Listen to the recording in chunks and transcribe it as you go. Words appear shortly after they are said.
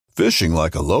Fishing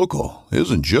like a local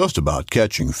isn't just about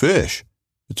catching fish.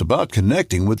 It's about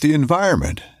connecting with the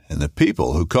environment and the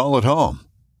people who call it home.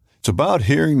 It's about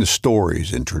hearing the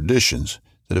stories and traditions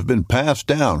that have been passed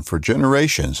down for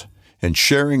generations and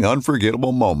sharing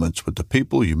unforgettable moments with the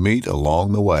people you meet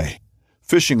along the way.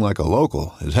 Fishing like a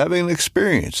local is having an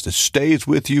experience that stays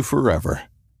with you forever.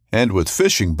 And with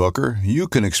Fishing Booker, you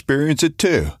can experience it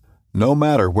too, no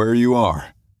matter where you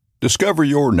are. Discover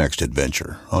your next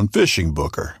adventure on Fishing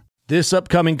Booker. This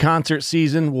upcoming concert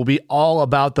season will be all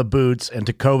about the boots, and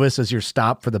Tecovas is your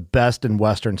stop for the best in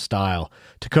Western style.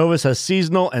 Tecovas has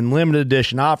seasonal and limited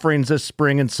edition offerings this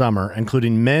spring and summer,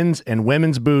 including men's and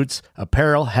women's boots,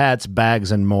 apparel, hats,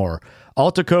 bags, and more.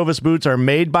 All Tecovas boots are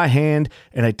made by hand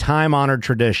in a time-honored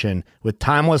tradition with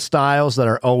timeless styles that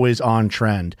are always on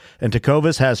trend. And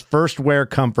Tecovas has first wear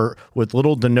comfort with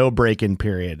little to no break-in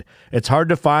period. It's hard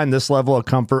to find this level of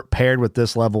comfort paired with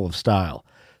this level of style.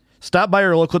 Stop by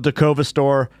your local Tecovas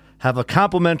store, have a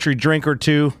complimentary drink or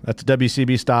two, that's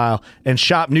WCB style, and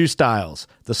shop new styles.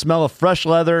 The smell of fresh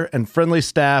leather and friendly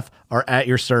staff are at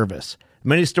your service.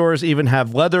 Many stores even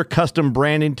have leather custom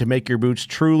branding to make your boots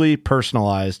truly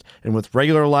personalized. And with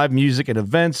regular live music and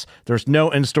events, there's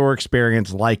no in-store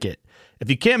experience like it.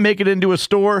 If you can't make it into a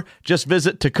store, just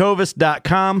visit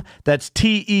tecovas.com. That's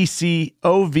TECOVAS.com.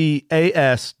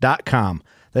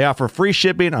 They offer free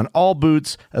shipping on all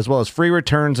boots, as well as free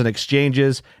returns and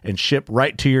exchanges, and ship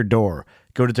right to your door.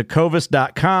 Go to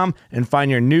tecovas.com and find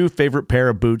your new favorite pair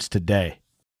of boots today.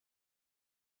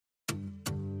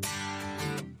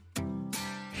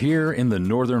 Here in the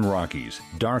Northern Rockies,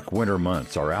 dark winter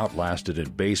months are outlasted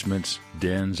in basements,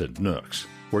 dens, and nooks,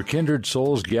 where kindred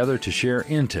souls gather to share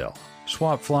intel,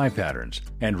 swap fly patterns,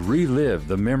 and relive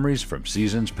the memories from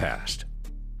seasons past.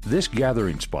 This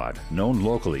gathering spot, known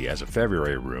locally as a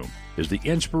February room, is the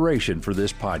inspiration for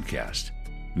this podcast.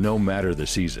 No matter the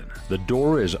season, the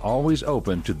door is always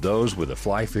open to those with a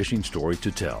fly fishing story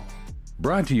to tell.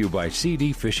 Brought to you by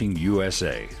CD Fishing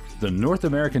USA, the North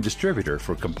American distributor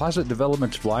for Composite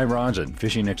Development's fly rods and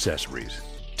fishing accessories.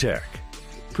 Tech,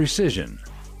 precision,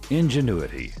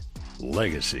 ingenuity,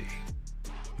 legacy.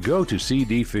 Go to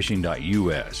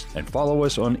cdfishing.us and follow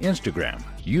us on Instagram,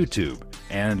 YouTube,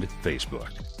 and Facebook.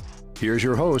 Here's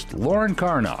your host, Lauren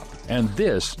Carnop, and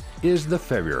this is the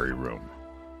February Room.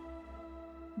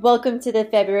 Welcome to the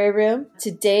February Room.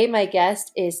 Today, my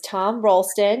guest is Tom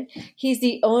Ralston. He's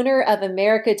the owner of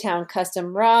Americatown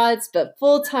Custom Rods, but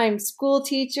full-time school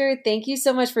teacher. Thank you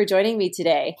so much for joining me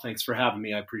today. Thanks for having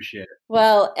me. I appreciate it.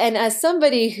 Well, and as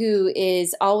somebody who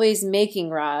is always making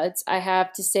rods, I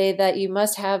have to say that you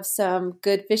must have some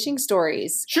good fishing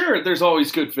stories. Sure, there's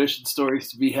always good fishing stories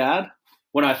to be had.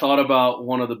 When I thought about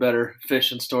one of the better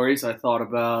fishing stories, I thought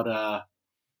about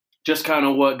just kind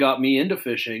of what got me into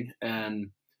fishing,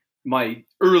 and my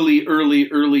early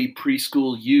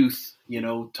preschool youth,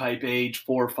 type age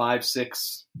 4, 5,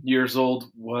 6 years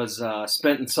old, was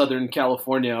spent in Southern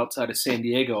California outside of San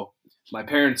Diego. My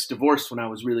parents divorced when I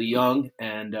was really young,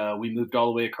 and we moved all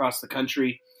the way across the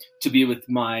country to be with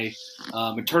my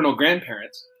maternal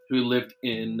grandparents, who lived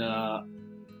in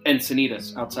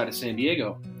Encinitas outside of San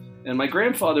Diego. And my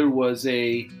grandfather was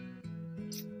a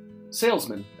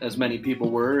salesman, as many people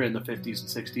were in the 50s and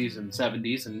 60s and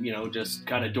 70s, and, just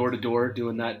kind of door to door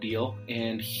doing that deal.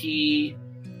 And he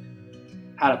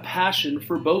had a passion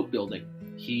for boat building.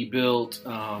 He built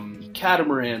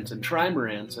catamarans and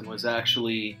trimarans and was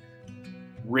actually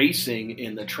racing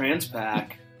in the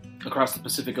Transpac across the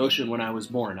Pacific Ocean when I was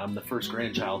born. I'm the first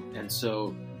grandchild. And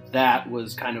so that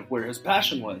was kind of where his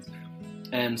passion was.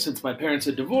 And since my parents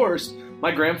had divorced,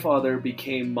 my grandfather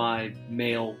became my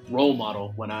male role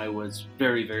model when I was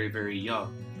very, very, very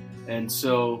young. And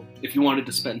so if you wanted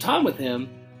to spend time with him,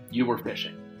 you were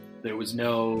fishing. There was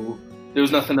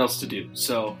nothing else to do.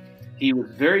 So he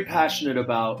was very passionate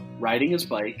about riding his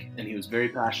bike, and he was very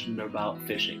passionate about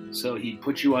fishing. So he'd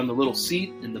put you on the little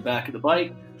seat in the back of the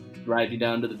bike, drive you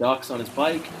down to the docks on his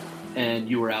bike, and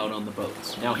you were out on the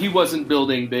boats. Now, he wasn't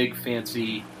building big,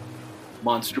 fancy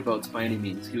monster boats by any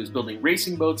means. He was building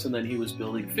racing boats, and then he was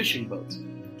building fishing boats.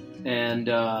 And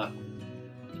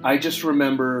I just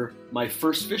remember my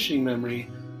first fishing memory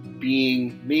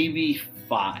being maybe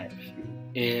 5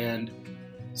 and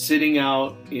sitting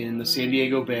out in the San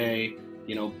Diego Bay,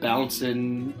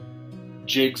 bouncing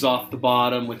jigs off the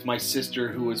bottom with my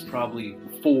sister, who was probably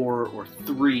 4 or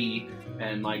 3,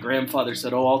 and my grandfather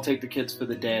said, "Oh, I'll take the kids for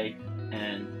the day."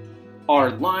 And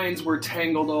our lines were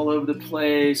tangled all over the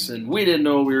place, and we didn't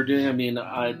know what we were doing. I mean,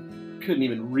 I couldn't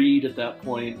even read at that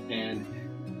point, and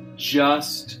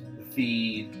just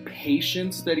the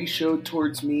patience that he showed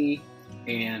towards me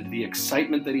and the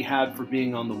excitement that he had for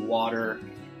being on the water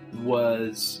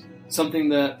was something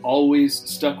that always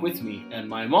stuck with me. And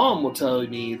my mom will tell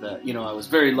me that, I was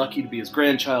very lucky to be his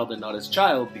grandchild and not his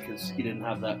child because he didn't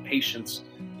have that patience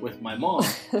with my mom.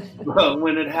 But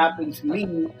when it happened to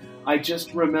me, I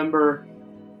just remember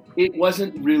it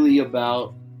wasn't really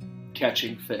about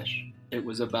catching fish. It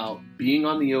was about being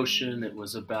on the ocean. It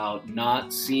was about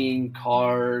not seeing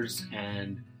cars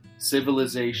and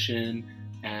civilization.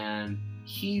 And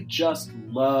he just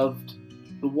loved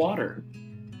the water.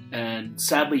 And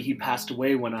sadly, he passed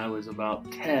away when I was about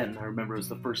 10. I remember it was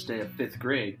the first day of 5th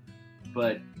grade.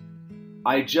 But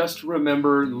I just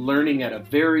remember learning at a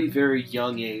very, very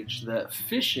young age that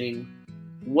fishing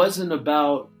wasn't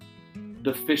about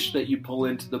the fish that you pull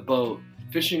into the boat.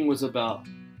 Fishing was about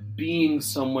being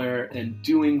somewhere and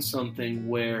doing something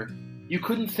where you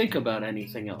couldn't think about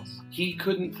anything else. He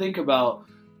couldn't think about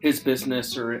his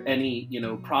business or any,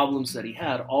 problems that he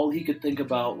had. All he could think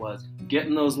about was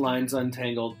getting those lines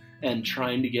untangled and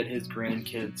trying to get his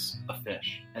grandkids a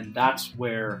fish. And that's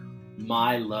where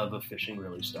my love of fishing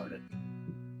really started.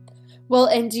 Well,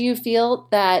 and do you feel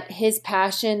that his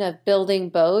passion of building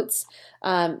boats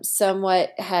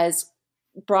somewhat has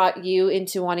brought you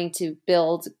into wanting to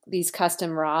build these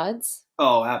custom rods?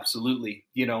 Oh, absolutely.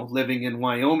 Living in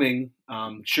Wyoming,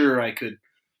 sure, I could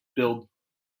build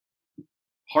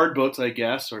hard boats, I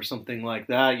guess, or something like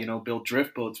that, build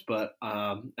drift boats. But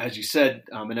as you said,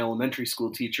 I'm an elementary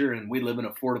school teacher and we live in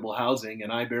affordable housing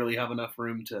and I barely have enough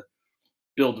room to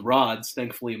build rods.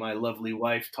 Thankfully, my lovely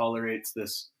wife tolerates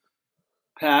this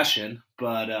passion,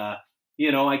 but,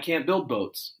 I can't build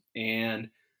boats. And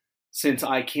since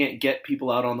I can't get people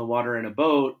out on the water in a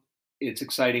boat, it's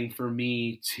exciting for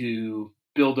me to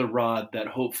build a rod that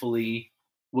hopefully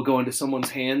will go into someone's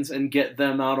hands and get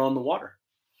them out on the water.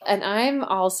 And I'm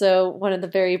also one of the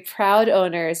very proud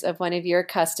owners of one of your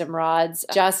custom rods.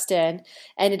 Justin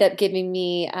ended up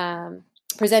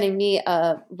presenting me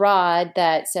a rod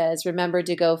that says, "Remember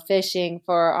to go fishing"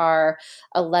 for our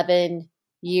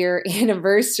 11-year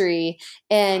anniversary.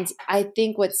 And I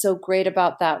think what's so great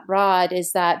about that rod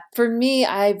is that for me,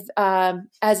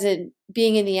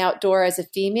 being in the outdoor as a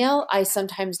female, I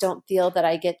sometimes don't feel that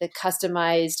I get the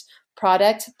customized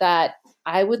product that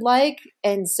I would like.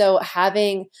 And so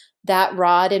having that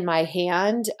rod in my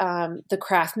hand, the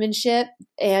craftsmanship,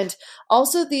 and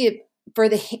also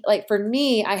for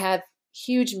me, I have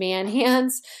huge man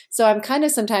hands. So I'm kind of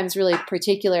sometimes really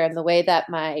particular in the way that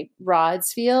my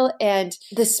rods feel. And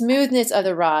the smoothness of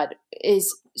the rod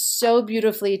is so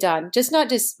beautifully done. Not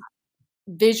just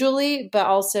visually, but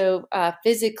also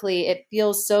physically. It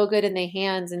feels so good in the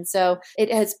hands. And so it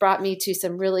has brought me to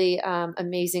some really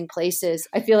amazing places.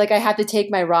 I feel like I have to take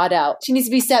my rod out. She needs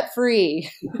to be set free.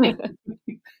 And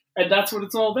that's what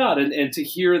it's all about. And to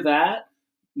hear that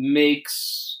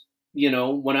makes,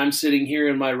 when I'm sitting here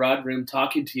in my rod room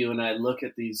talking to you and I look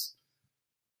at these,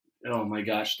 oh my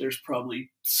gosh, there's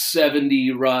probably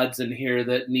 70 rods in here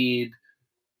that need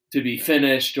to be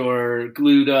finished or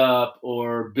glued up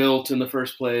or built in the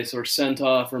first place or sent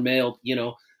off or mailed.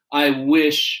 I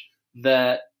wish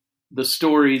that the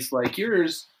stories like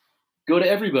yours go to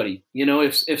everybody.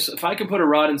 If I can put a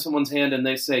rod in someone's hand and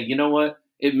they say, you know what,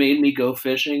 it made me go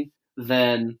fishing,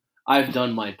 then I've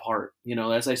done my part.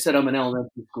 As I said, I'm an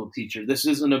elementary school teacher. This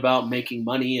isn't about making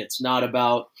money. It's not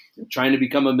about trying to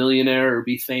become a millionaire or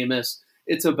be famous.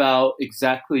 It's about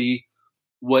exactly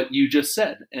what you just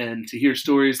said. And to hear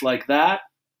stories like that,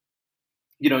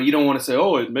 you don't want to say,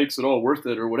 oh, it makes it all worth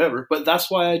it or whatever, but that's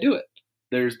why I do it.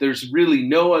 There's really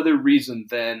no other reason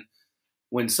than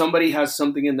when somebody has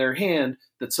something in their hand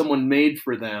that someone made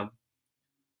for them,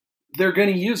 they're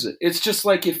going to use it. It's just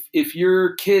like if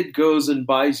your kid goes and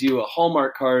buys you a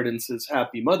Hallmark card and says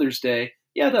Happy Mother's Day,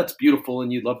 yeah, that's beautiful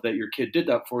and you love that your kid did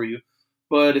that for you.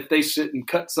 But if they sit and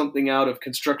cut something out of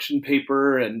construction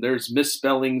paper and there's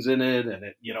misspellings in it and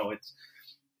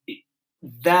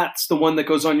that's the one that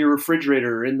goes on your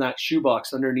refrigerator or in that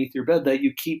shoebox underneath your bed that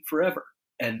you keep forever.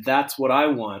 And that's what I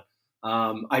want.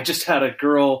 I just had a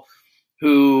girl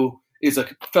who is a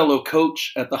fellow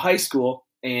coach at the high school,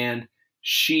 and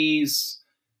she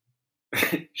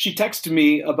texted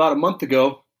me about a month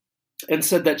ago and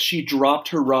said that she dropped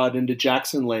her rod into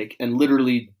Jackson Lake and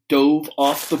literally dove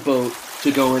off the boat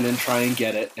to go in and try and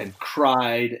get it and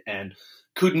cried and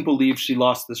couldn't believe she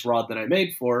lost this rod that I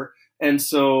made for her. And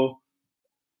so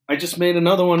I just made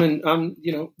another one and,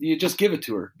 you just give it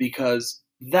to her because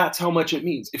that's how much it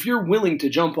means. If you're willing to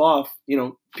jump off,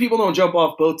 people don't jump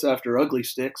off boats after ugly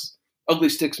sticks. Ugly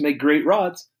sticks make great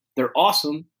rods. They're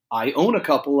awesome. I own a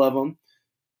couple of them,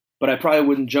 but I probably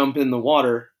wouldn't jump in the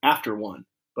water after one.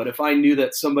 But if I knew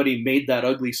that somebody made that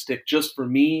ugly stick just for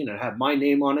me and it had my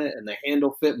name on it and the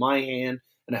handle fit my hand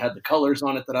and it had the colors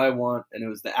on it that I want and it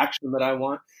was the action that I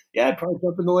want, yeah, I'd probably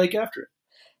jump in the lake after it.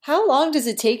 How long does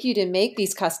it take you to make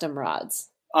these custom rods?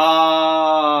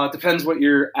 Depends what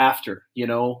you're after,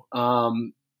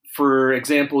 For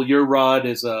example, your rod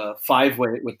is a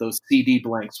 5-weight with those CD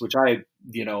blanks, which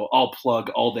I'll plug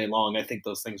all day long. I think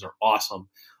those things are awesome.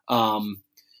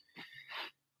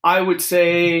 I would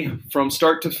say from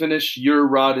start to finish, your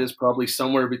rod is probably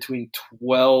somewhere between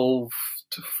 12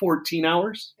 to 14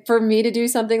 hours. For me to do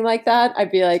something like that,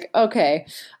 I'd be like, okay,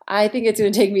 I think it's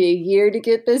going to take me a year to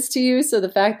get this to you. So the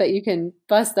fact that you can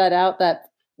bust that out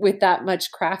with that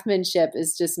much craftsmanship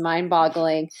is just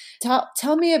mind-boggling.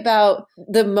 Tell me about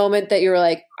the moment that you were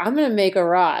like, I'm going to make a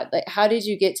rod. Like, how did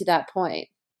you get to that point?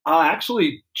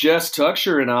 Actually, Jess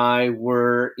Tucksher and I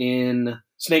were in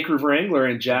Snake River Angler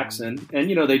in Jackson, and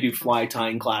they do fly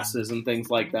tying classes and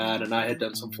things like that, and I had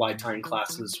done some fly tying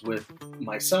classes with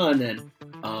my son, and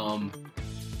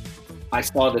I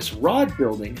saw this rod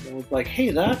building, and I was like,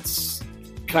 hey, that's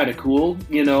kind of cool,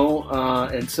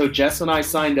 and so Jess and I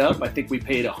signed up. I think we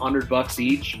paid $100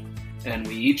 each, and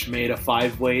we each made a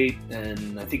 5-weight,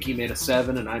 and I think he made a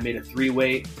 7 and I made a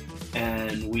 3-weight,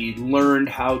 and we learned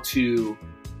how to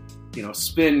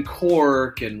spin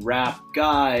cork and wrap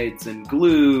guides and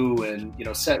glue and,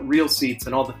 set reel seats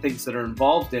and all the things that are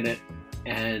involved in it.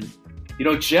 And,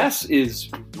 Jess is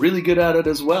really good at it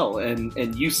as well.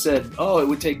 And you said, oh, it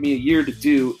would take me a year to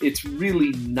do. It's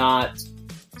really not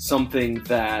something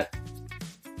that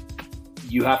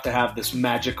you have to have this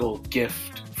magical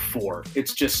gift for.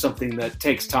 It's just something that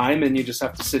takes time and you just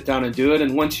have to sit down and do it.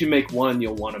 And once you make one,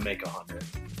 you'll want to make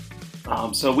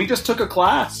 100. So we just took a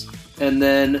class, and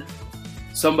then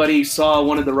somebody saw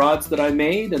one of the rods that I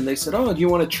made and they said, oh, do you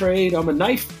want to trade? I'm a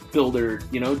knife builder.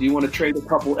 Do you want to trade a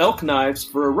couple elk knives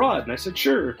for a rod? And I said,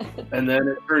 sure. And then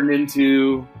it turned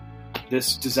into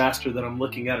this disaster that I'm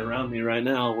looking at around me right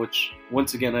now, which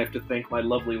once again, I have to thank my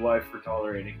lovely wife for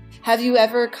tolerating. Have you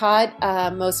ever caught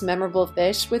a most memorable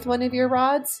fish with one of your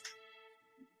rods?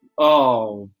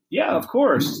 Oh, yeah, of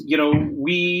course.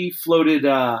 We floated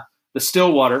the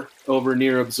Stillwater over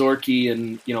near Absaroka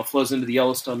and, flows into the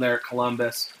Yellowstone there at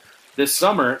Columbus this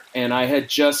summer. And I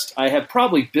had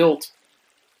probably built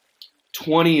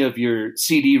 20 of your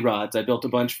CD rods. I built a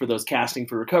bunch for those casting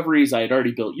for recoveries. I had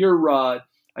already built your rod.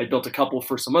 I built a couple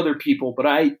for some other people, but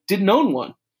I didn't own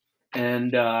one.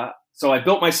 And so I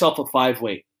built myself a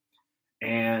 5-weight.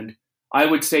 And I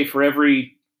would say for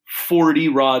every 40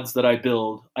 rods that I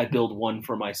build one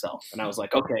for myself. And I was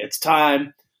like, okay, it's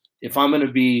time. If I'm going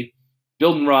to be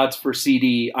building rods for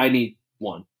CD, I need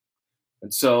one.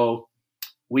 And so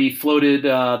we floated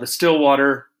the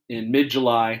Stillwater in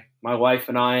mid-July, my wife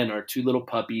and I and our 2 little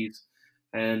puppies.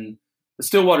 And the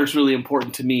Stillwater is really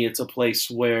important to me. It's a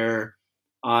place where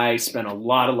I spent a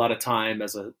lot of time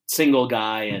as a single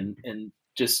guy, and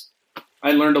just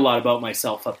I learned a lot about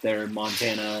myself up there in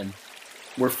Montana. And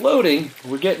we're floating,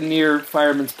 we're getting near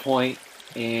Fireman's Point,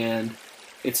 and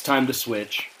it's time to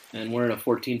switch. And we're in a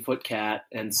 14-foot cat.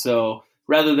 And so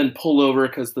rather than pull over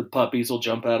because the puppies will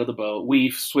jump out of the boat, we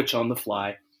switch on the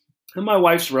fly. And my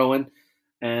wife's rowing,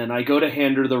 and I go to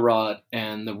hand her the rod,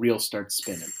 and the reel starts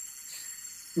spinning.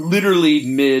 Literally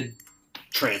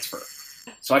mid-transfer.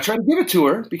 So I try to give it to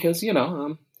her because,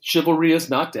 chivalry is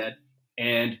not dead.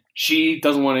 And she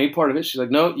doesn't want any part of it. She's like,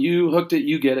 no, you hooked it,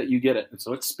 you get it, you get it. And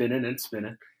so it's spinning and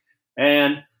spinning.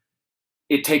 And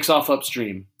it takes off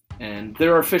upstream. And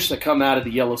there are fish that come out of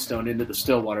the Yellowstone into the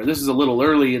Stillwater. This is a little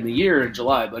early in the year in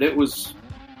July, but it was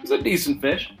a decent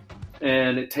fish.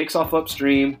 And it takes off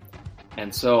upstream.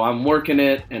 And so I'm working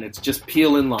it, and it's just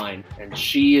peeling line. And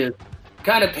she is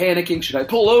kind of panicking. Should I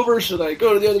pull over? Should I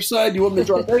go to the other side? Do you want me to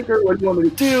drop anchor? What do you want me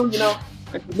to do? I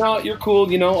said, no, you're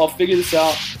cool. I'll figure this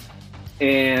out.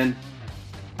 And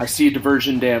I see a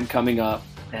diversion dam coming up,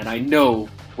 and I know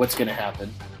what's going to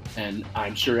happen. And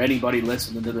I'm sure anybody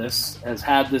listening to this has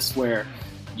had this where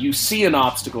you see an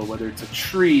obstacle, whether it's a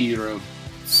tree or a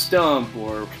stump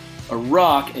or a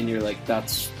rock, and you're like,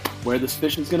 that's where this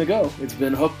fish is going to go. It's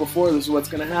been hooked before. This is what's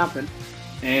going to happen.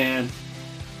 And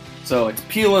so it's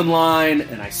peeling line,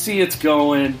 and I see it's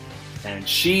going, and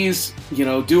she's,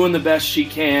 doing the best she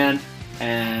can,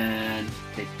 and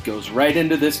it goes right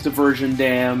into this diversion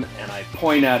dam, and I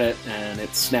point at it, and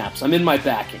it snaps. I'm in my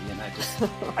backing, and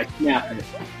I snap it.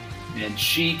 And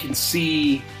she can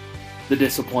see the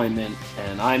disappointment,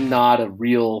 and I'm not a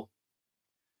real,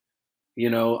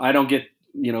 I don't get,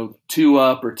 2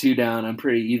 up or 2 down. I'm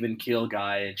pretty even keel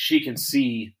guy, and she can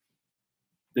see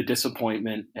the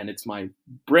disappointment, and it's my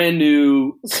brand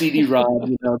new CD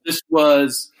rod. This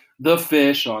was the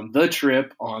fish on the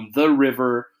trip, on the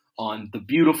river, on the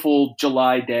beautiful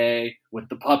July day with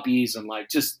the puppies, and like,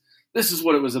 just, this is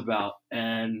what it was about.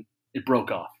 And it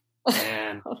broke off.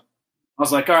 And I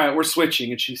was like, all right, we're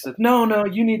switching. And she said, no,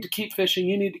 you need to keep fishing.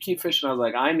 You need to keep fishing. I was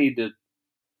like, I need to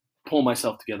pull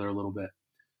myself together a little bit.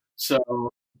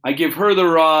 So I give her the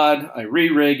rod, I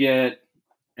re-rig it,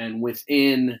 and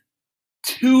within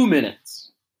 2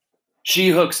 minutes, she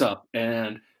hooks up.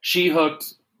 And she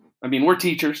hooked, I mean, we're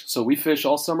teachers, so we fish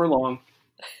all summer long.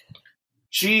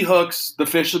 She hooks the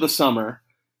fish of the summer,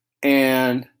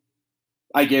 and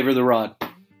I gave her the rod.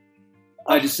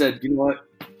 I just said, you know what,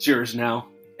 it's yours now.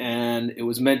 And it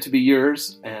was meant to be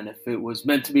yours, and if it was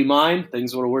meant to be mine,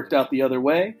 things would have worked out the other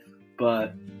way,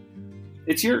 but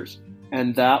it's yours.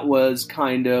 And that was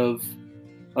kind of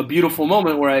a beautiful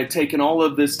moment where I had taken all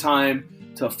of this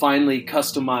time to finally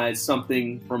customize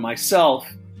something for myself,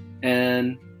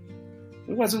 and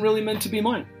it wasn't really meant to be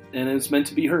mine, and it was meant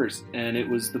to be hers. And it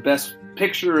was the best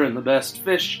picture and the best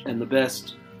fish and the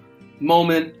best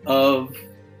moment of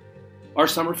our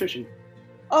summer fishing.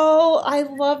 Oh, I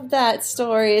love that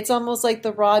story. It's almost like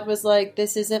the rod was like,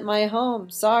 this isn't my home.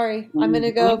 Sorry. I'm going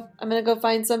to go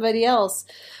find somebody else.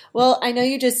 Well, I know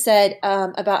you just said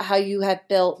about how you have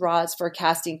built rods for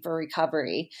Casting for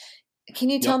Recovery. Can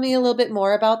you tell me a little bit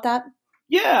more about that?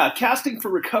 Yeah, Casting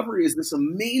for Recovery is this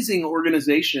amazing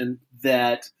organization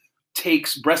that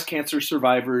takes breast cancer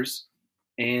survivors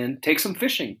and takes them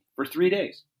fishing for 3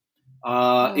 days.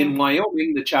 In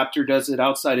Wyoming, the chapter does it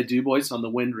outside of DuBois on the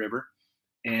Wind River.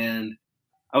 And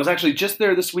I was actually just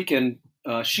there this weekend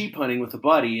sheep hunting with a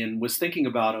buddy and was thinking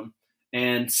about them.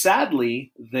 And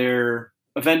sadly, their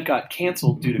event got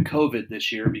canceled due to COVID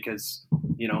this year because,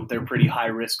 you know, they're pretty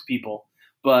high-risk people.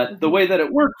 But the way that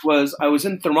it worked was I was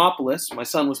in Thermopolis. My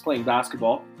son was playing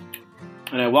basketball.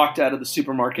 And I walked out of the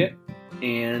supermarket,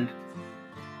 and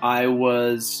I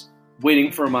was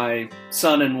waiting for my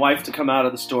son and wife to come out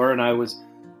of the store, and I was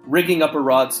rigging up a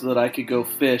rod so that I could go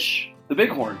fish the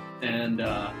bighorn. And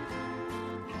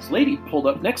this lady pulled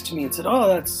up next to me and said, oh,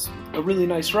 that's a really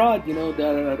nice rod, you know,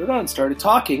 da-da-da-da-da, and started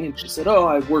talking. And she said, oh,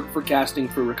 I work for Casting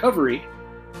for Recovery.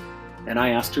 And I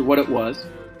asked her what it was,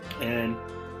 and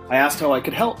I asked how I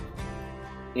could help.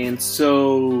 And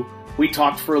so we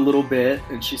talked for a little bit,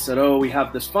 and she said, oh, we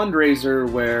have this fundraiser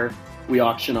where we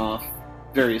auction off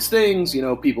various things. You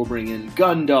know, people bring in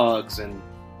gun dogs and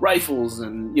rifles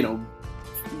and, you know,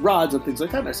 rods and things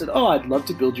like that. And I said, oh, I'd love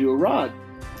to build you a rod.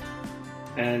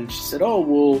 And she said, oh,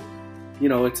 well, you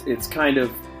know, it's kind of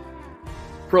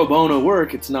pro bono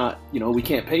work. It's not, you know, we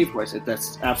can't pay for it. I said,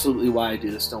 that's absolutely why I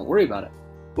do this. Don't worry about it.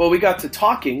 Well, we got to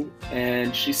talking,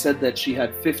 and she said that she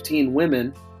had 15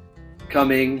 women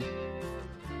coming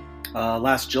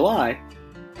last July.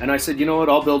 And I said, you know what,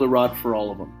 I'll build a rod for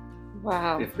all of them.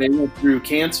 Wow. If they went through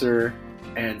cancer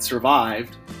and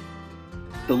survived,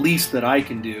 the least that I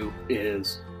can do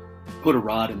is put a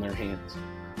rod in their hands.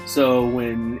 So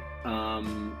when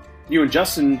you and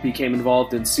Justin became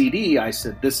involved in CD, I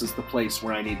said, this is the place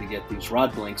where I need to get these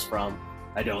rod blanks from.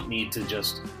 I don't need to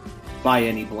just buy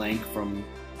any blank from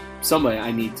somebody.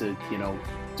 I need to, you know,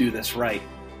 do this right.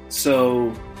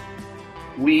 So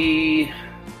we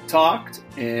talked,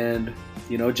 and,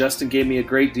 you know, Justin gave me a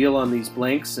great deal on these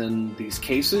blanks and these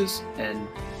cases, and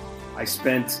I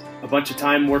spent a bunch of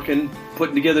time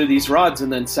putting together these rods,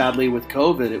 and then sadly with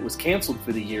COVID, it was canceled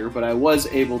for the year, but I was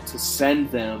able to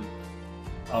send them,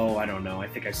 I don't know, I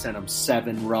think I sent them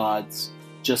 7 rods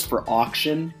just for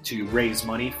auction to raise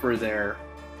money for their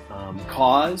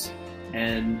cause.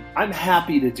 And I'm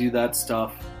happy to do that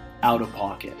stuff out of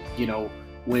pocket. You know,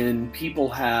 when people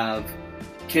have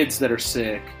kids that are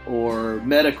sick, or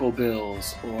medical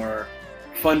bills, or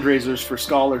fundraisers for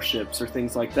scholarships or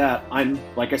things like that.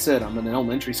 Like I said, I'm an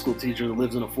elementary school teacher that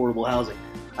lives in affordable housing.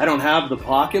 I don't have the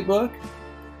pocketbook,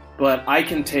 but I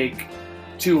can take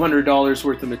 $200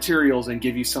 worth of materials and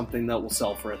give you something that will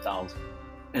sell for $1,000.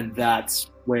 And that's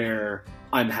where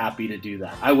I'm happy to do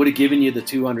that. I would have given you the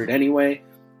 $200 anyway,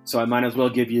 so I might as well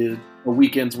give you a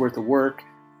weekend's worth of work.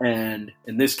 And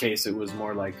in this case, it was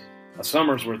more like a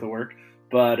summer's worth of work.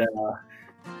 But,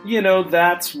 you know,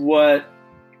 that's what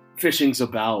fishing's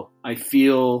about. I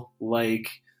feel like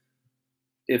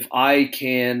if I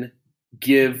can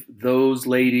give those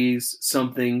ladies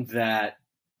something that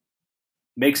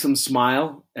makes them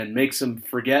smile and makes them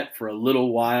forget for a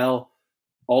little while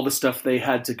all the stuff they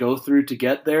had to go through to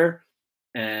get there,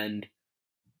 and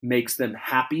makes them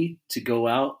happy to go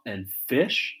out and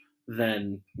fish,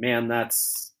 then, man,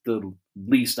 that's the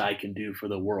least I can do for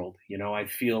the world. You know, I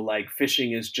feel like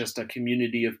fishing is just a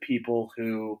community of people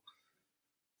who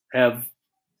have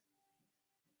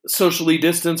socially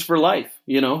distanced for life.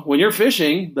 When you're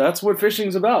fishing, that's what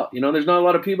fishing's about. There's not a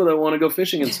lot of people that want to go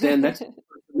fishing and stand next to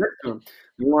them.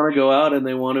 They want to go out and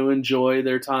they want to enjoy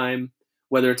their time,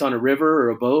 whether it's on a river or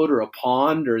a boat or a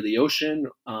pond or the ocean.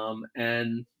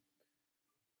 And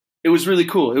it was really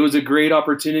cool. It was a great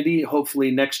opportunity.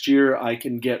 Hopefully next year I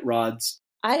can get rods.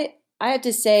 I have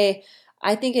to say,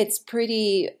 I think it's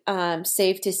pretty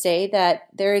safe to say that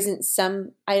there isn't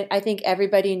I think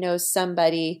everybody knows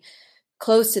somebody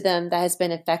close to them that has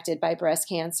been affected by breast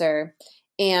cancer.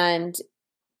 And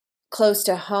close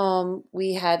to home,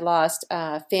 we had lost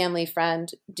a family friend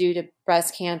due to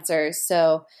breast cancer.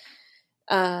 So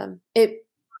I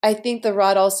think the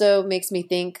rod also makes me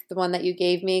think, the one that you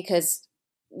gave me, because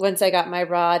once I got my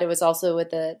rod, it was also with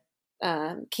the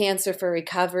Cancer for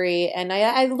Recovery. And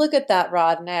I look at that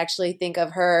rod and I actually think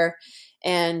of her,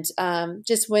 and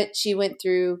she went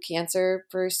through cancer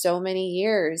for so many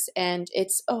years, and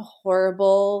it's a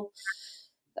horrible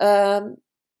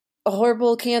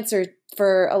cancer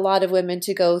for a lot of women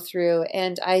to go through.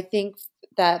 And I think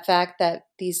that fact that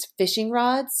these fishing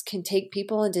rods can take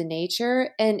people into nature,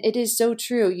 and it is so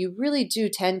true. You really do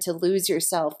tend to lose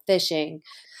yourself fishing.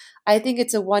 I think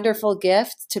it's a wonderful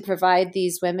gift to provide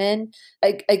these women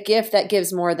a gift that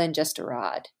gives more than just a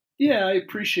rod. Yeah, I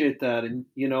appreciate that. And,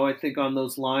 I think on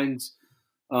those lines,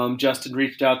 Justin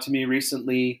reached out to me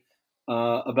recently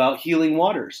about healing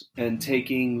waters and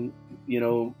taking,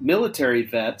 military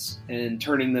vets and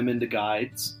turning them into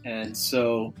guides. And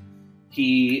so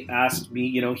he asked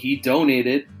me, he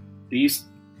donated these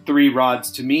 3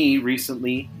 rods to me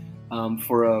recently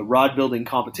for a rod building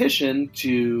competition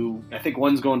I think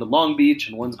one's going to Long Beach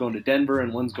and one's going to Denver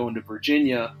and one's going to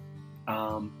Virginia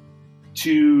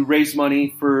to raise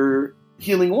money for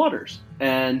healing waters.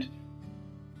 And,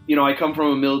 I come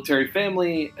from a military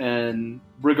family, and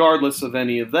regardless of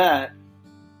any of that,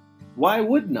 why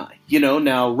wouldn't I?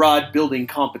 Now rod building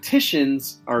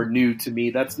competitions are new to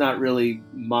me. That's not really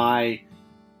my,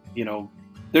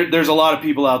 there's a lot of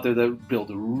people out there that build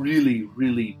really,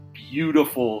 really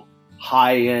beautiful,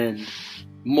 high-end,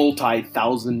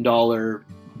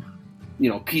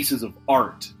 multi-$1,000, pieces of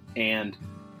art. And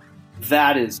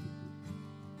that is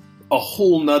a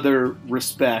whole nother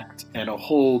respect and a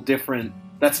whole different,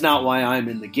 that's not why I'm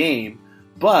in the game.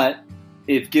 But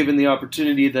if given the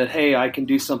opportunity that, hey, I can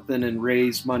do something and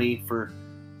raise money for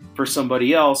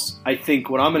somebody else, I think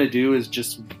what I'm going to do is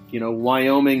just,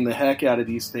 Wyoming the heck out of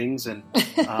these things and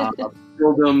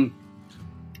build them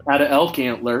out of elk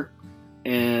antler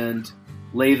and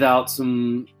lathe out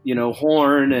some,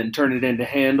 horn and turn it into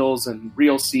handles and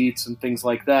reel seats and things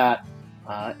like that,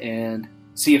 and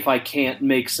see if I can't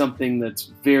make something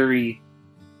that's very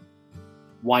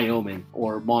Wyoming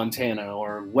or Montana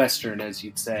or Western, as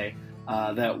you'd say,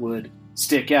 that would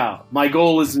stick out. My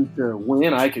goal isn't to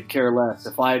win. I could care less.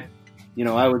 If I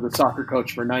was a soccer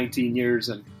coach for 19 years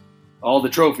and all the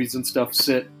trophies and stuff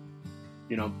sit,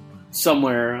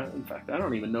 somewhere. In fact, I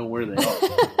don't even know where they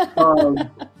are.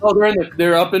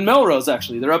 They're up in Melrose,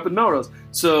 actually. They're up in Melrose.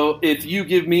 So if you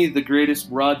give me the greatest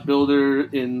rod builder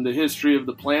in the history of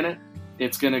the planet,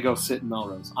 it's going to go sit in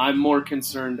Melrose. I'm more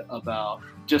concerned about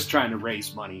just trying to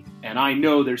raise money. And I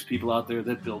know there's people out there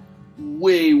that build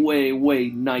way, way, way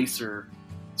nicer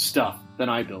stuff than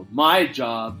I build. My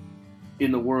job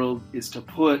in the world is to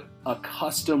put a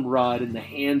custom rod in the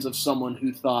hands of someone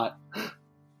who thought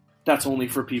that's only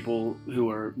for people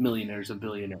who are millionaires and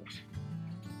billionaires.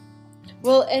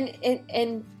 Well,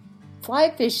 and fly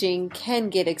fishing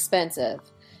can get expensive.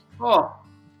 Oh,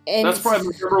 and that's probably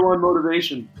my number one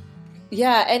motivation.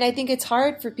 Yeah, and I think it's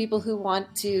hard for people who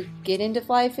want to get into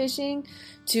fly fishing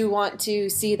to want to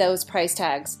see those price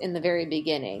tags in the very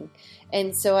beginning.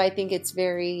 And so I think it's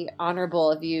very honorable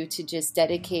of you to just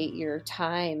dedicate your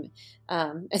time,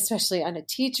 especially on a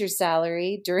teacher's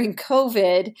salary during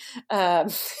COVID.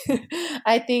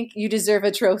 I think you deserve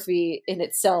a trophy in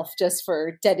itself just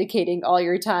for dedicating all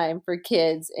your time for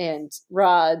kids and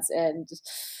rods and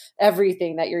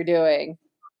everything that you're doing.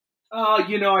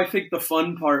 I think the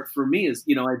fun part for me is,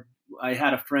 I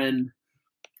had a friend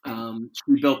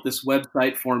who built this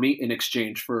website for me in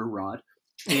exchange for a rod.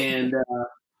 And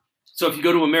so if you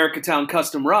go to Americatown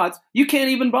Custom Rods, you can't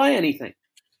even buy anything.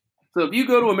 So if you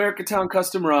go to Americatown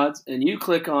Custom Rods and you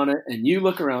click on it and you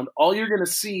look around, all you're going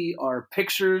to see are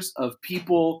pictures of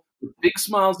people with big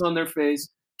smiles on their face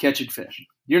catching fish.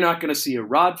 You're not going to see a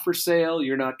rod for sale.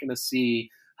 You're not going to see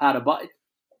how to buy.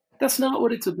 That's not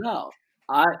what it's about.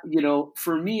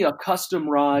 For me, a custom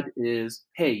rod is,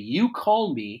 hey, you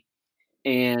call me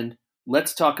and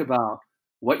let's talk about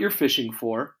what you're fishing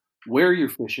for, where you're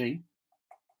fishing,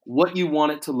 what you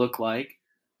want it to look like,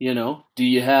 Do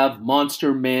you have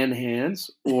monster man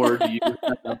hands, or do you,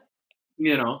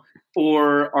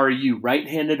 or are you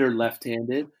right-handed or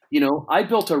left-handed? I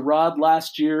built a rod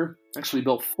last year, actually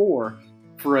built 4,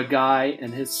 for a guy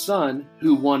and his son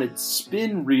who wanted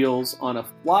spin reels on a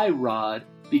fly rod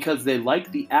because they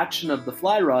liked the action of the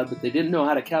fly rod, but they didn't know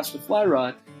how to cast a fly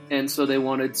rod, and so they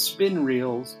wanted spin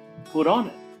reels put on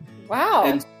it. Wow.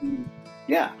 And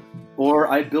yeah. Or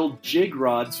I build jig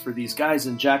rods for these guys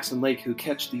in Jackson Lake who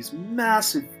catch these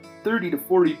massive 30 to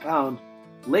 40 pound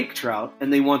lake trout,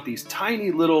 and they want these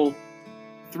tiny little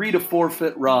 3 to 4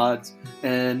 foot rods,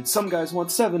 and some guys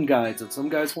want 7 guides, and some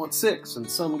guys want 6, and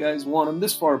some guys want them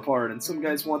this far apart, and some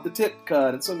guys want the tip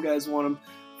cut, and some guys want them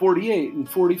 48 and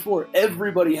 44.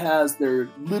 Everybody has their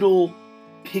little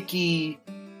picky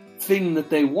thing that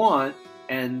they want,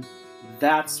 and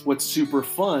that's what's super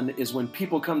fun is when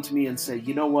people come to me and say,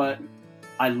 you know what,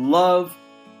 I love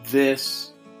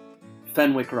this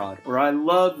Fenwick rod, or I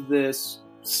love this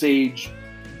Sage,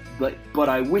 but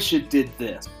I wish it did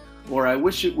this, or I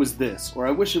wish it was this, or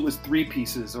I wish it was 3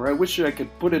 pieces, or I wish I could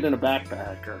put it in a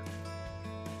backpack, or,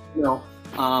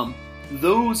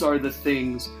 those are the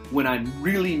things when I'm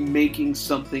really making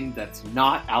something that's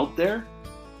not out there,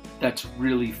 that's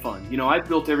really fun. I've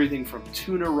built everything from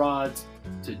tuna rods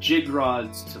to jig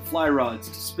rods to fly rods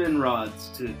to spin rods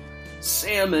to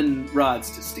salmon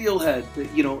rods to steelhead,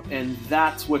 and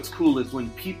that's what's cool is when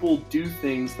people do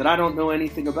things that I don't know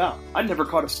anything about. I've never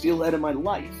caught a steelhead in my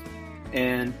life,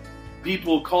 and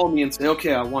people call me and say,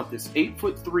 okay, I want this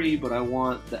 8'3", but I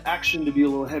want the action to be a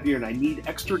little heavier, and I need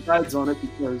extra guides on it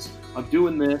because I'm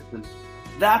doing this. And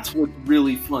that's what's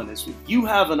really fun is if you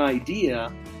have an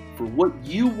idea for what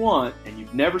you want and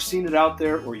you've never seen it out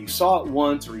there, or you saw it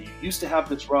once, or you used to have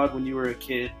this rod when you were a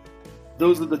kid,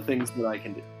 those are the things that I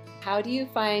can do. How do you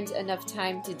find enough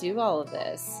time to do all of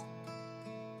this?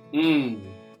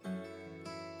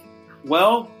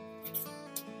 Well,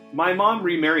 my mom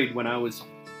remarried when I was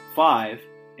 5,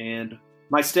 and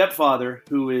my stepfather,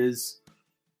 who is,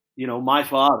 my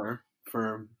father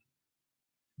for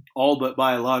all but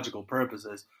biological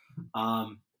purposes,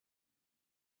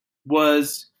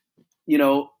 was,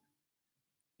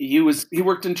 he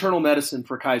worked internal medicine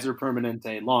for Kaiser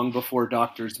Permanente long before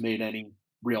doctors made any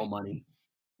real money,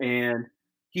 and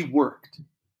he worked.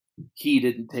 He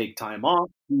didn't take time off.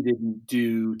 He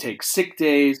didn't take sick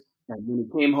days, and when he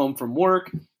came home from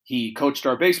work, he coached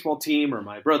our baseball team or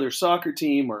my brother's soccer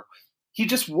team, or he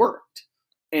just worked.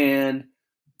 And,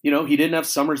 he didn't have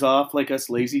summers off like us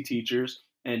lazy teachers.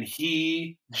 And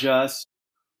he just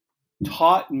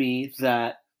taught me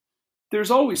that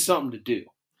there's always something to do.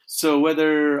 So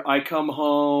whether I come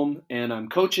home and I'm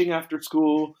coaching after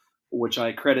school, which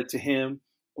I credit to him,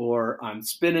 or I'm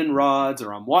spinning rods,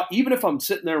 or even if I'm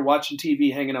sitting there watching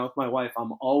TV, hanging out with my wife,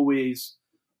 I'm always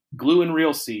gluing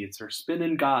reel seeds or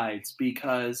spinning guides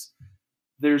because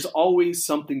there's always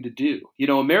something to do.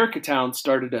 Americatown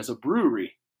started as a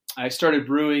brewery. I started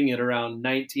brewing at around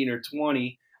 19 or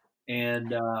 20,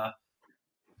 and a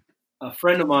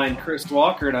friend of mine, Chris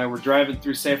Walker, and I were driving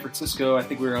through San Francisco. I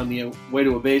think we were on the way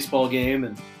to a baseball game,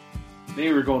 and maybe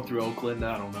we were going through Oakland,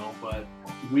 I don't know, but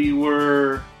we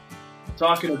were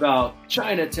talking about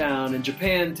Chinatown and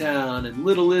Japantown and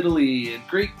Little Italy and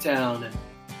Greektown, and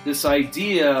this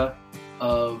idea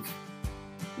of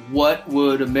what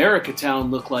would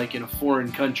Americatown look like in a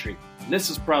foreign country. And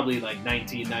this is probably like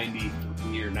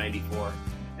 1993 or 94.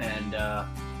 And,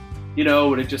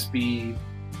 would it just be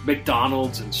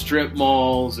McDonald's and strip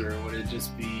malls, or would it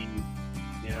just be,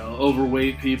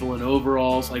 overweight people in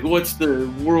overalls? Like, what's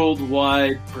the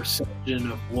worldwide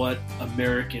perception of what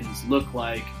Americans look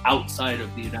like outside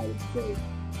of the United States?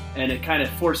 And it kind of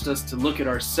forced us to look at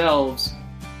ourselves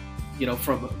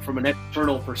from an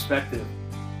external perspective.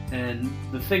 And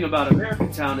the thing about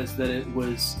Americatown is that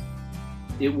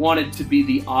it wanted to be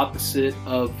the opposite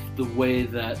of the way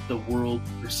that the world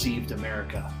perceived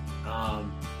America.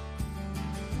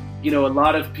 A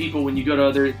lot of people, when you go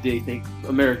to they think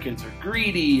Americans are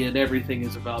greedy and everything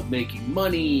is about making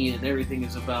money and everything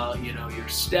is about, your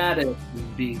status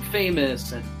and being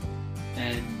famous.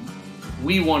 And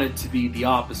we wanted to be the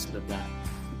opposite of that.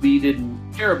 We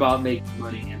didn't care about making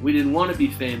money, and we didn't want to be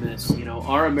famous.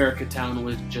 Our Americatown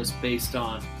was just based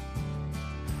on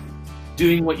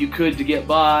doing what you could to get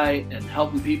by and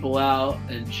helping people out,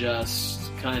 and just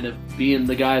kind of being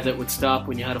the guy that would stop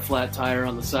when you had a flat tire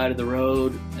on the side of the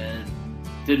road. And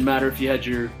it didn't matter if you had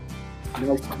your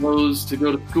nice clothes to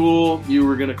go to school, you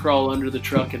were going to crawl under the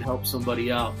truck and help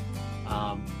somebody out.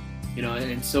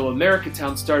 And so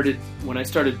Americatown started, when I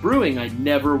started brewing, I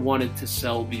never wanted to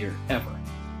sell beer, ever.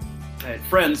 I had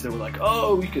friends that were like,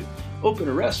 oh, we could open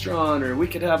a restaurant, or we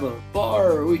could have a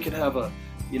bar, or we could have a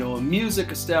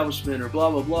music establishment, or blah,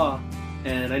 blah, blah.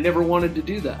 And I never wanted to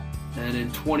do that. And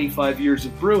in 25 years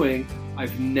of brewing,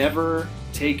 I've never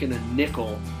taken a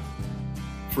nickel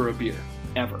for a beer,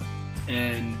 ever.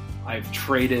 And I've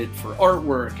traded for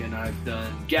artwork, and I've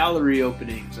done gallery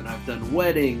openings, and I've done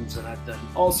weddings, and I've done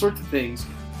all sorts of things,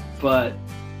 but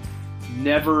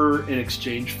never in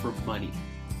exchange for money.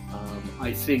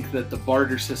 I think that the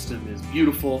barter system is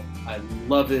beautiful. I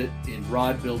love it in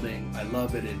rod building. I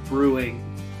love it in brewing.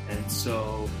 And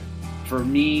so for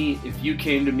me, if you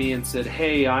came to me and said,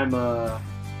 hey, I'm a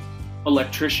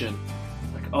electrician,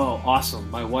 like, oh, awesome.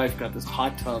 My wife got this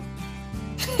hot tub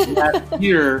last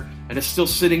year and it's still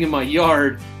sitting in my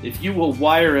yard. If you will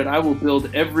wire it, I will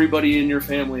build everybody in your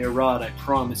family a rod. I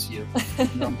promise you.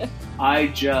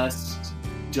 I just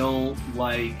don't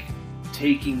like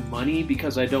taking money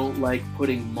because I don't like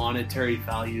putting monetary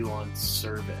value on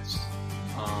service.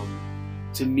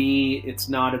 To me, it's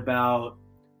not about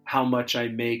how much I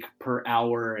make per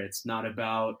hour. It's not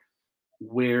about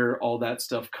where all that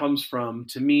stuff comes from.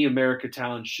 To me,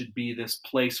 Americatown should be this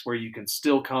place where you can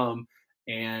still come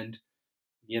and,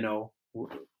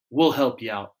 we'll help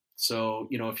you out. So,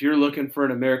 if you're looking for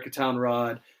an Americatown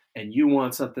rod and you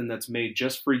want something that's made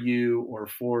just for you or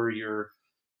for your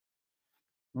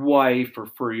wife or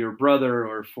for your brother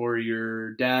or for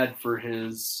your dad for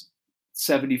his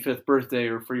 75th birthday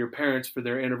or for your parents for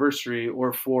their anniversary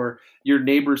or for your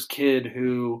neighbor's kid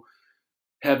who,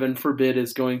 heaven forbid,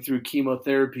 is going through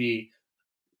chemotherapy,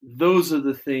 those are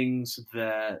the things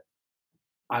that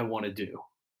I want to do.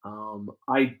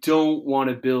 I don't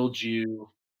want to build you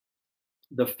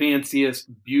the fanciest,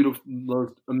 beautiful,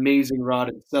 most amazing rod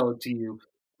and sell it to you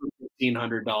for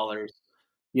 $1,500.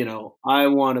 I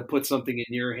want to put something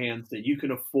in your hands that you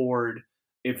can afford.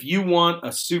 If you want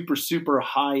a super, super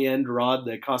high-end rod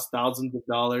that costs thousands of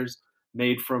dollars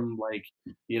made from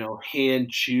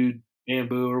hand-chewed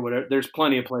bamboo or whatever, there's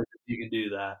plenty of places you can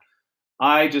do that.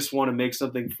 I just want to make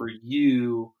something for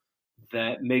you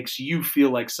that makes you feel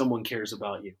like someone cares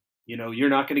about you. You're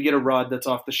not going to get a rod that's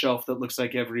off the shelf that looks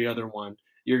like every other one.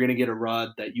 You're going to get a rod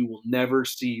that you will never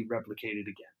see replicated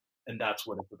again. And that's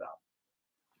what it's about.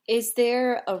 Is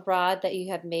there a rod that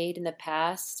you have made in the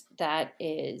past that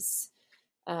is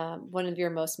one of your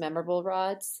most memorable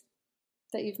rods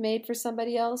that you've made for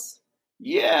somebody else?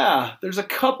 Yeah, there's a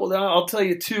couple. I'll tell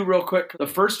you two real quick. The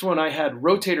first one, I had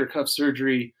rotator cuff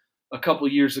surgery a couple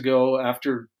years ago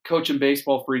after coaching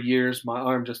baseball for years. My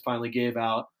arm just finally gave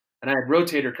out, and I had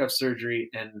rotator cuff surgery.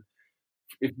 And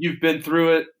if you've been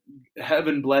through it,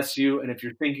 heaven bless you. And if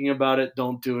you're thinking about it,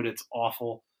 don't do it. It's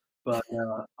awful. But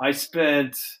I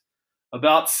spent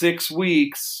about 6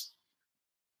 weeks,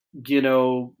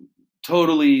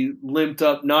 totally limped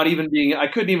up, I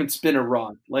couldn't even spin a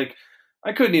rod. Like,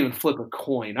 I couldn't even flip a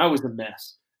coin. I was a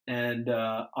mess. And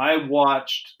I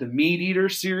watched the Meat Eater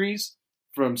series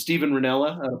from Steven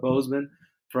Ranella out of Bozeman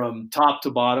from top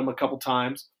to bottom a couple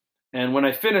times. And when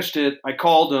I finished it, I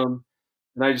called him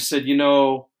and I just said,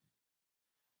 you've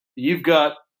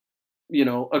got,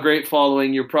 a great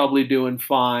following. You're probably doing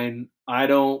fine.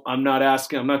 I'm not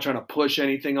trying to push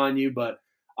anything on you, but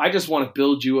I just want to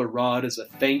build you a rod as a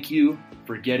thank you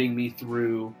for getting me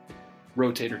through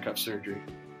rotator cuff surgery.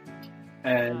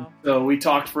 And wow. So we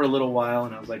talked for a little while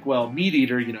and I was like, well, Meat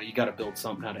Eater, you got to build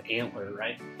something out of antler,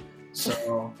 right?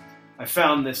 So I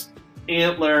found this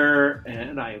antler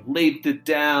and I laid it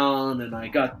down and I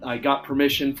got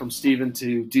permission from Steven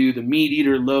to do the Meat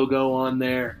Eater logo on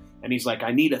there. And he's like,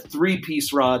 I need a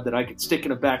 3-piece rod that I could stick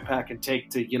in a backpack and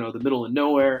take to, the middle of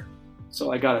nowhere.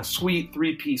 So I got a sweet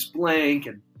 3-piece blank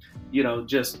and,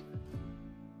 just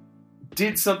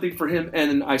did something for him.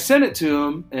 And I sent it to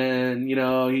him and, he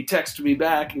texted me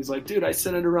back. He's like, dude, I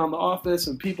sent it around the office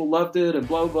and people loved it and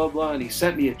blah, blah, blah. And he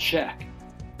sent me a check.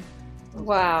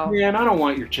 Wow. Man, I don't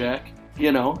want your check,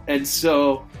 And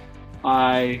so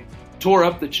I tore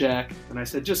up the check and I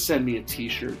said, just send me a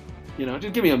t-shirt.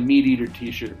 Just give me a Meat Eater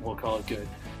t-shirt and we'll call it good.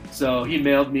 So he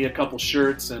mailed me a couple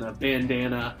shirts and a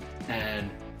bandana, and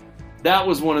that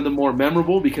was one of the more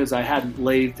memorable because I hadn't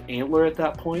lathed antler at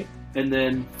that point. And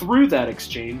then through that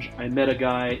exchange, I met a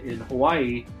guy in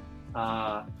Hawaii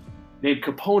named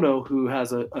Kapono who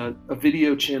has a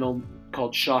video channel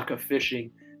called Shaka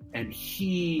Fishing, and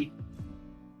he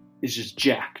is just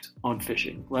jacked on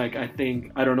fishing. Like, I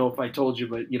don't know if I told you,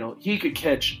 but, he could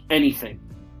catch anything.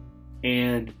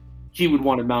 And he would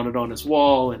want to mount it on his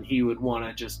wall, and he would want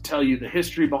to just tell you the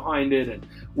history behind it and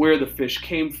where the fish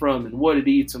came from and what it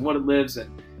eats and what it lives. And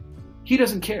he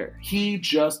doesn't care. He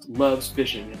just loves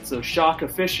fishing. And so Shaka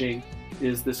Fishing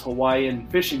is this Hawaiian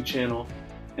fishing channel.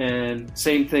 And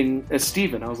same thing as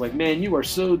Steven. I was like, man, you are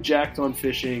so jacked on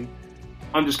fishing.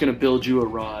 I'm just going to build you a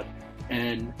rod.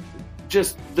 And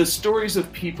just the stories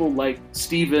of people like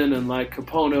Steven and like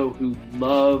Capono who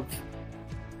love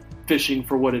fishing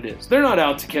for what it is. They're not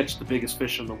out to catch the biggest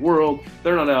fish in the world.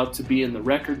 They're not out to be in the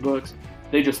record books.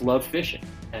 They just love fishing.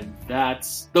 And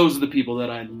those are the people that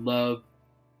I love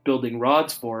building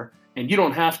rods for. And you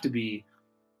don't have to be,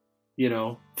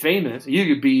 famous. You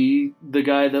could be the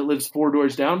guy that lives 4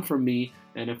 doors down from me.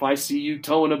 And if I see you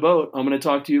towing a boat, I'm going to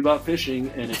talk to you about fishing.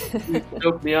 And if you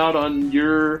choke me out on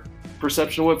your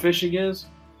perception of what fishing is,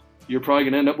 you're probably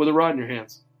going to end up with a rod in your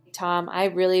hands. Tom, I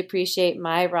really appreciate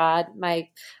my rod. I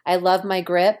love my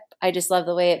grip. I just love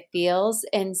the way it feels.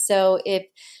 And so if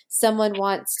someone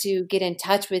wants to get in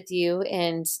touch with you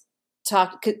and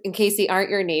talk, in case they aren't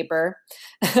your neighbor,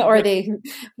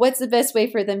 what's the best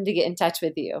way for them to get in touch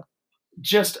with you?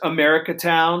 Just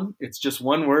Americatown. It's just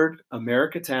one word,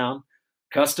 Americatown,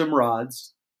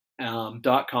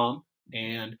 customrods.com.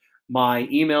 And my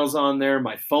email's on there.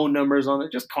 My phone number's on there.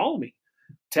 Just call me,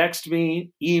 text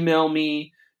me, email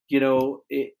me.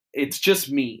 It's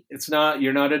just me.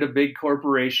 You're not at a big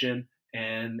corporation,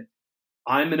 and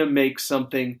I'm going to make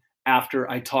something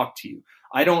after I talk to you.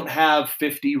 I don't have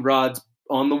 50 rods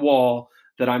on the wall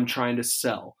that I'm trying to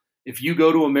sell. If you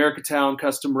go to Americatown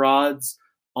Custom Rods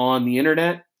on the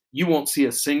internet, you won't see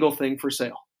a single thing for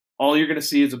sale. All you're going to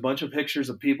see is a bunch of pictures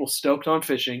of people stoked on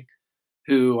fishing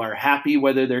who are happy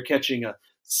whether they're catching a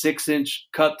 6-inch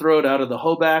cutthroat out of the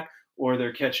Hoback or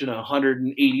they're catching a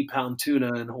 180-pound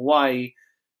tuna in Hawaii,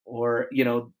 or,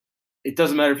 it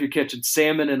doesn't matter if you're catching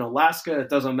salmon in Alaska. It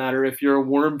doesn't matter if you're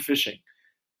worm fishing.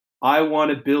 I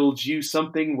want to build you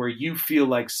something where you feel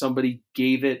like somebody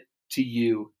gave it to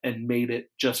you and made it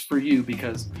just for you,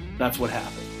 because that's what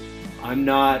happened. I'm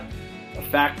not a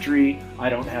factory. I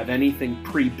don't have anything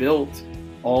pre-built.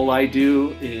 All I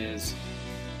do is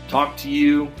talk to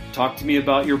you, talk to me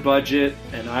about your budget,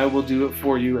 and I will do it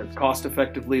for you as cost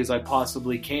effectively as I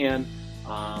possibly can.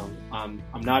 I'm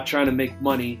not trying to make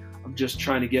money. I'm just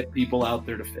trying to get people out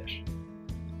there to fish.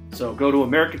 So go to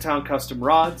Americatown Custom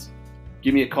Rods,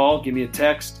 give me a call, give me a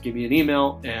text, give me an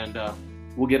email, and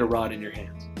we'll get a rod in your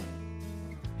hands.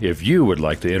 If you would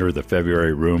like to enter the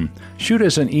February room, shoot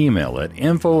us an email at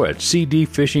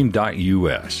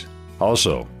info@cdfishing.us.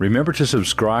 Also, remember to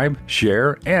subscribe,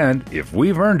 share, and if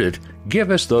we've earned it,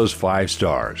 give us those 5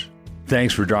 stars.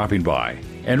 Thanks for dropping by,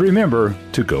 and remember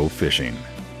to go fishing.